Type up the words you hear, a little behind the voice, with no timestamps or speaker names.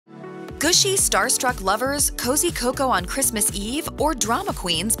Gushy, starstruck lovers, cozy cocoa on Christmas Eve, or drama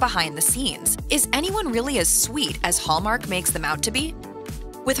queens behind the scenes? Is anyone really as sweet as Hallmark makes them out to be?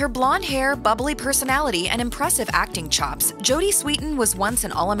 With her blonde hair, bubbly personality, and impressive acting chops, Jodie Sweetin was once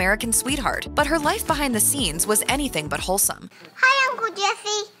an all-American sweetheart, but her life behind the scenes was anything but wholesome. Hi, Uncle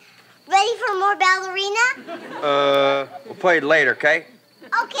Jesse. Ready for more ballerina? We'll play it later, okay?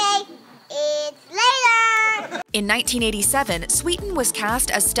 Okay, it's later! In 1987, Sweetin was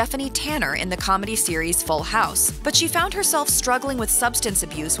cast as Stephanie Tanner in the comedy series Full House, but she found herself struggling with substance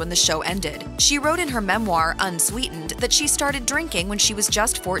abuse when the show ended. She wrote in her memoir, Unsweetened, that she started drinking when she was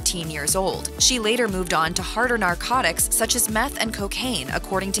just 14 years old. She later moved on to harder narcotics such as meth and cocaine,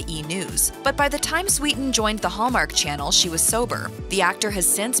 according to E! News. But by the time Sweetin joined the Hallmark Channel, she was sober. The actor has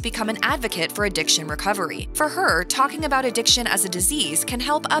since become an advocate for addiction recovery. For her, talking about addiction as a disease can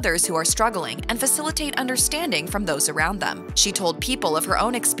help others who are struggling and facilitate understanding from those around them. She told People of her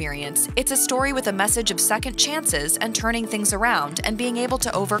own experience, "It's a story with a message of second chances and turning things around and being able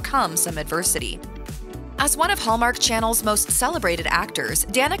to overcome some adversity." As one of Hallmark Channel's most celebrated actors,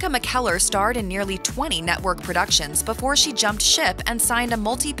 Danica McKellar starred in nearly 20 network productions before she jumped ship and signed a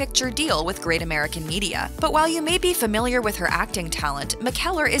multi-picture deal with Great American Media. But while you may be familiar with her acting talent,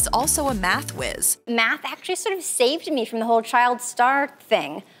 McKellar is also a math whiz. Math actually sort of saved me from the whole child star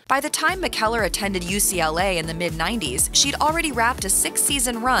thing. By the time McKellar attended UCLA in the mid-90s, she'd already wrapped a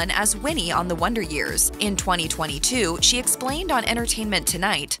 6-season run as Winnie on The Wonder Years. In 2022, she explained on Entertainment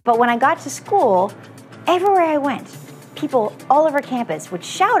Tonight, "But when I got to school, everywhere I went, people all over campus would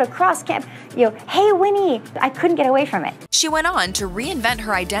shout across camp, hey Winnie!" I couldn't get away from it. She went on to reinvent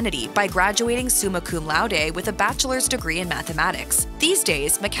her identity by graduating summa cum laude with a bachelor's degree in mathematics. These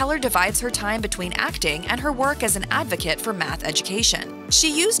days, McKellar divides her time between acting and her work as an advocate for math education. She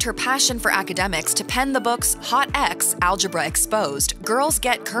used her passion for academics to pen the books Hot X, Algebra Exposed, Girls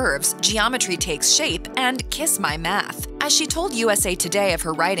Get Curves, Geometry Takes Shape, and Kiss My Math. As she told USA Today of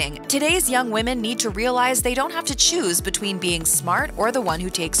her writing, today's young women need to realize they don't have to choose between being smart or the one who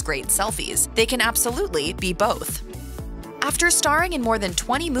takes great selfies. They can absolutely be both. After starring in more than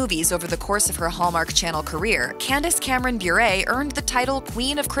 20 movies over the course of her Hallmark Channel career, Candace Cameron Bure earned the title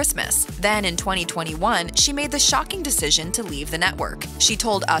Queen of Christmas. Then in 2021, she made the shocking decision to leave the network. She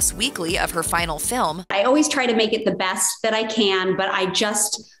told Us Weekly of her final film, "I always try to make it the best that I can, but I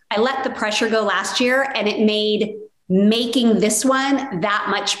let the pressure go last year, and it made making this one that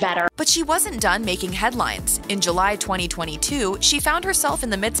much better." But she wasn't done making headlines. In July 2022, she found herself in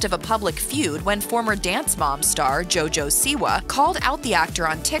the midst of a public feud when former Dance Mom star JoJo Siwa called out the actor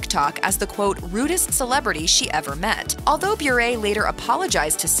on TikTok as the, quote, rudest celebrity she ever met. Although Bure later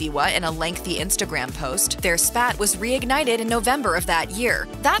apologized to Siwa in a lengthy Instagram post, their spat was reignited in November of that year.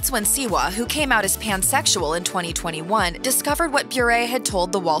 That's when Siwa, who came out as pansexual in 2021, discovered what Bure had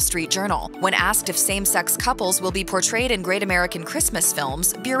told the Wall Street Journal. When asked if same-sex couples will be portrayed in Great American Christmas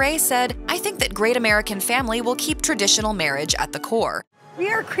films, Bure said, "I think that Great American Family will keep traditional marriage at the core." We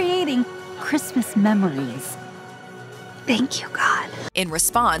are creating Christmas memories. Thank you, God. In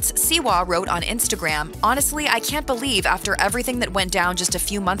response, Siwa wrote on Instagram, "Honestly, I can't believe after everything that went down just a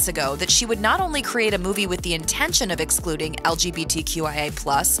few months ago that she would not only create a movie with the intention of excluding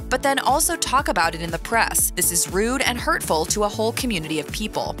LGBTQIA+, but then also talk about it in the press. This is rude and hurtful to a whole community of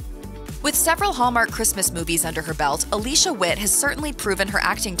people." With several Hallmark Christmas movies under her belt, Alicia Witt has certainly proven her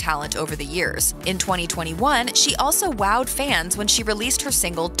acting talent over the years. In 2021, she also wowed fans when she released her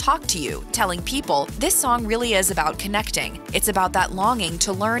single Talk to You, telling people, "This song really is about connecting. It's about that longing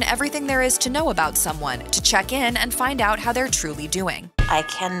to learn everything there is to know about someone, to check in and find out how they're truly doing." I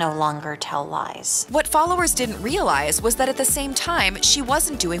can no longer tell lies. What followers didn't realize was that at the same time, she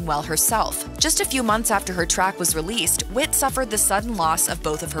wasn't doing well herself. Just a few months after her track was released, Witt suffered the sudden loss of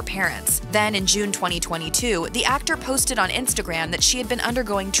both of her parents. Then in June 2022, the actor posted on Instagram that she had been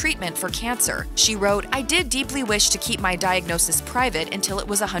undergoing treatment for cancer. She wrote, "I did deeply wish to keep my diagnosis private until it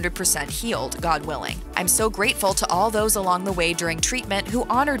was 100% healed, God willing. I'm so grateful to all those along the way during treatment who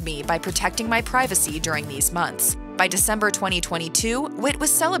honored me by protecting my privacy during these months." By December 2022, Witt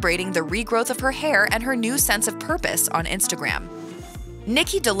was celebrating the regrowth of her hair and her new sense of purpose on Instagram.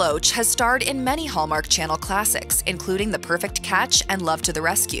 Nikki DeLoach has starred in many Hallmark Channel classics, including The Perfect Catch and Love to the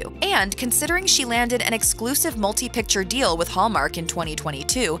Rescue. And considering she landed an exclusive multi-picture deal with Hallmark in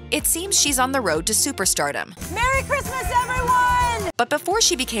 2022, it seems she's on the road to superstardom. Merry Christmas, everyone! But before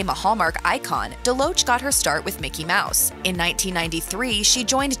she became a Hallmark icon, DeLoach got her start with Mickey Mouse. In 1993, she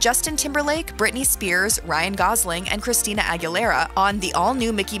joined Justin Timberlake, Britney Spears, Ryan Gosling, and Christina Aguilera on the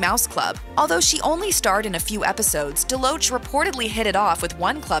all-new Mickey Mouse Club. Although she only starred in a few episodes, DeLoach reportedly hit it off with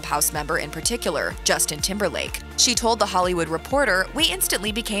one Clubhouse member in particular, Justin Timberlake. She told The Hollywood Reporter, "We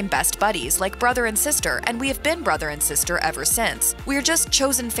instantly became best buddies, like brother and sister, and we have been brother and sister ever since. We're just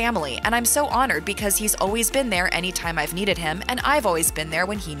chosen family, and I'm so honored because he's always been there anytime I've needed him, and I've always been there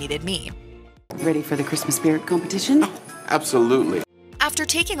when he needed me." Ready for the Christmas spirit competition? Absolutely. After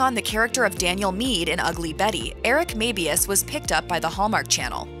taking on the character of Daniel Meade in Ugly Betty, Eric Mabius was picked up by the Hallmark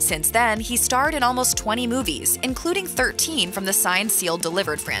Channel. Since then, he starred in almost 20 movies, including 13 from the Signed, Sealed,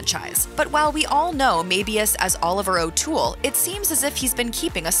 Delivered franchise. But while we all know Mabius as Oliver O'Toole, it seems as if he's been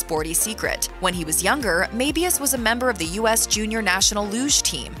keeping a sporty secret. When he was younger, Mabius was a member of the U.S. Junior National Luge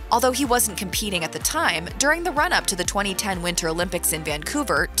team. Although he wasn't competing at the time, during the run-up to the 2010 Winter Olympics in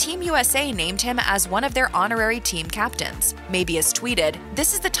Vancouver, Team USA named him as one of their honorary team captains. Mabius tweeted,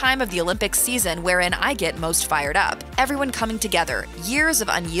 "This is the time of the Olympics season wherein I get most fired up. Everyone coming together, years of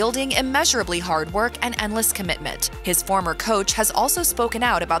unyielding, immeasurably hard work, and endless commitment." His former coach has also spoken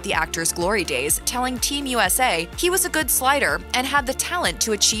out about the actor's glory days, telling Team USA he was a good slider and had the talent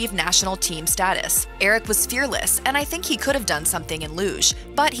to achieve national team status. Eric was fearless, and I think he could have done something in luge,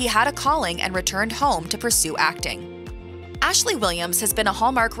 but he had a calling and returned home to pursue acting. Ashley Williams has been a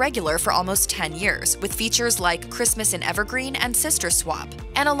Hallmark regular for almost 10 years, with features like Christmas in Evergreen and Sister Swap.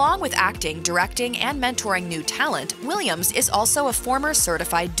 And along with acting, directing, and mentoring new talent, Williams is also a former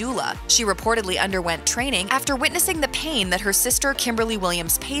certified doula. She reportedly underwent training after witnessing the pain that her sister Kimberly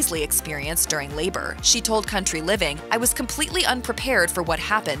Williams Paisley experienced during labor. She told Country Living, "I was completely unprepared for what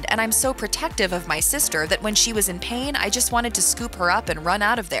happened, and I'm so protective of my sister that when she was in pain, I just wanted to scoop her up and run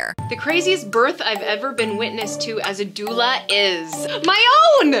out of there." The craziest birth I've ever been witness to as a doula is my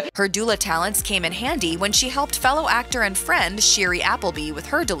own! Her doula talents came in handy when she helped fellow actor and friend Sherry Appleby with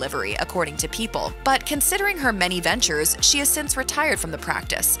her delivery, according to People. But considering her many ventures, she has since retired from the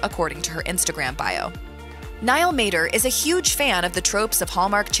practice, according to her Instagram bio. Niall Matter is a huge fan of the tropes of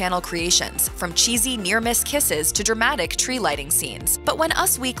Hallmark Channel creations, from cheesy near-miss kisses to dramatic tree lighting scenes. But when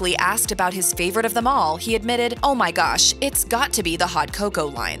Us Weekly asked about his favorite of them all, he admitted, "Oh my gosh, it's got to be the hot cocoa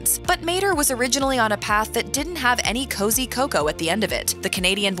lines." But Matter was originally on a path that didn't have any cozy cocoa at the end of it. The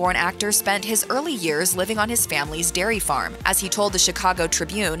Canadian-born actor spent his early years living on his family's dairy farm. As he told the Chicago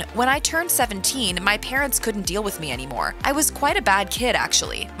Tribune, "When I turned 17, my parents couldn't deal with me anymore. I was quite a bad kid,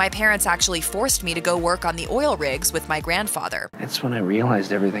 actually. My parents actually forced me to go work on the oil rigs with my grandfather." That's when I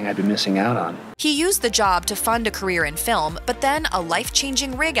realized everything I'd been missing out on. He used the job to fund a career in film, but then a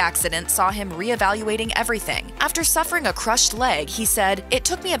life-changing rig accident saw him reevaluating everything. After suffering a crushed leg, he said, "It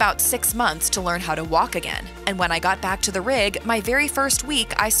took me about 6 months to learn how to walk again. And when I got back to the rig, my very first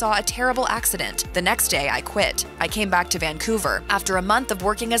week, I saw a terrible accident. The next day, I quit. I came back to Vancouver. After a month of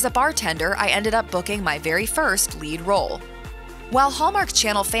working as a bartender, I ended up booking my very first lead role." While Hallmark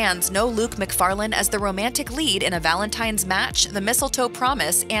Channel fans know Luke Macfarlane as the romantic lead in A Valentine's Match, The Mistletoe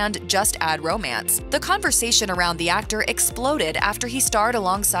Promise, and Just Add Romance, the conversation around the actor exploded after he starred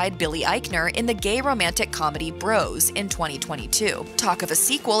alongside Billy Eichner in the gay romantic comedy Bros in 2022. Talk of a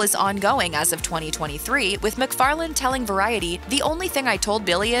sequel is ongoing as of 2023, with Macfarlane telling Variety, "The only thing I told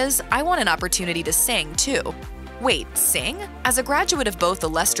Billy is, I want an opportunity to sing, too." Wait, sing? As a graduate of both the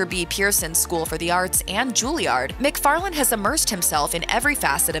Lester B. Pearson School for the Arts and Juilliard, Macfarlane has immersed himself in every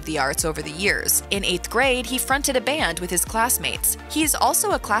facet of the arts over the years. In 8th grade, he fronted a band with his classmates. He is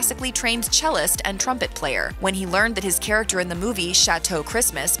also a classically trained cellist and trumpet player. When he learned that his character in the movie Chateau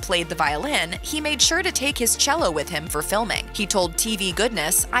Christmas played the violin, he made sure to take his cello with him for filming. He told TV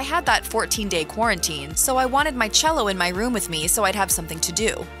Goodness, "I had that 14-day quarantine, so I wanted my cello in my room with me so I'd have something to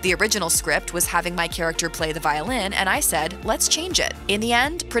do. The original script was having my character play the violin, and I said, let's change it." In the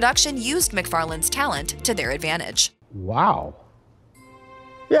end, production used Macfarlane's talent to their advantage. Wow.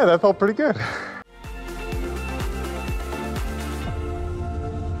 Yeah, that felt pretty good.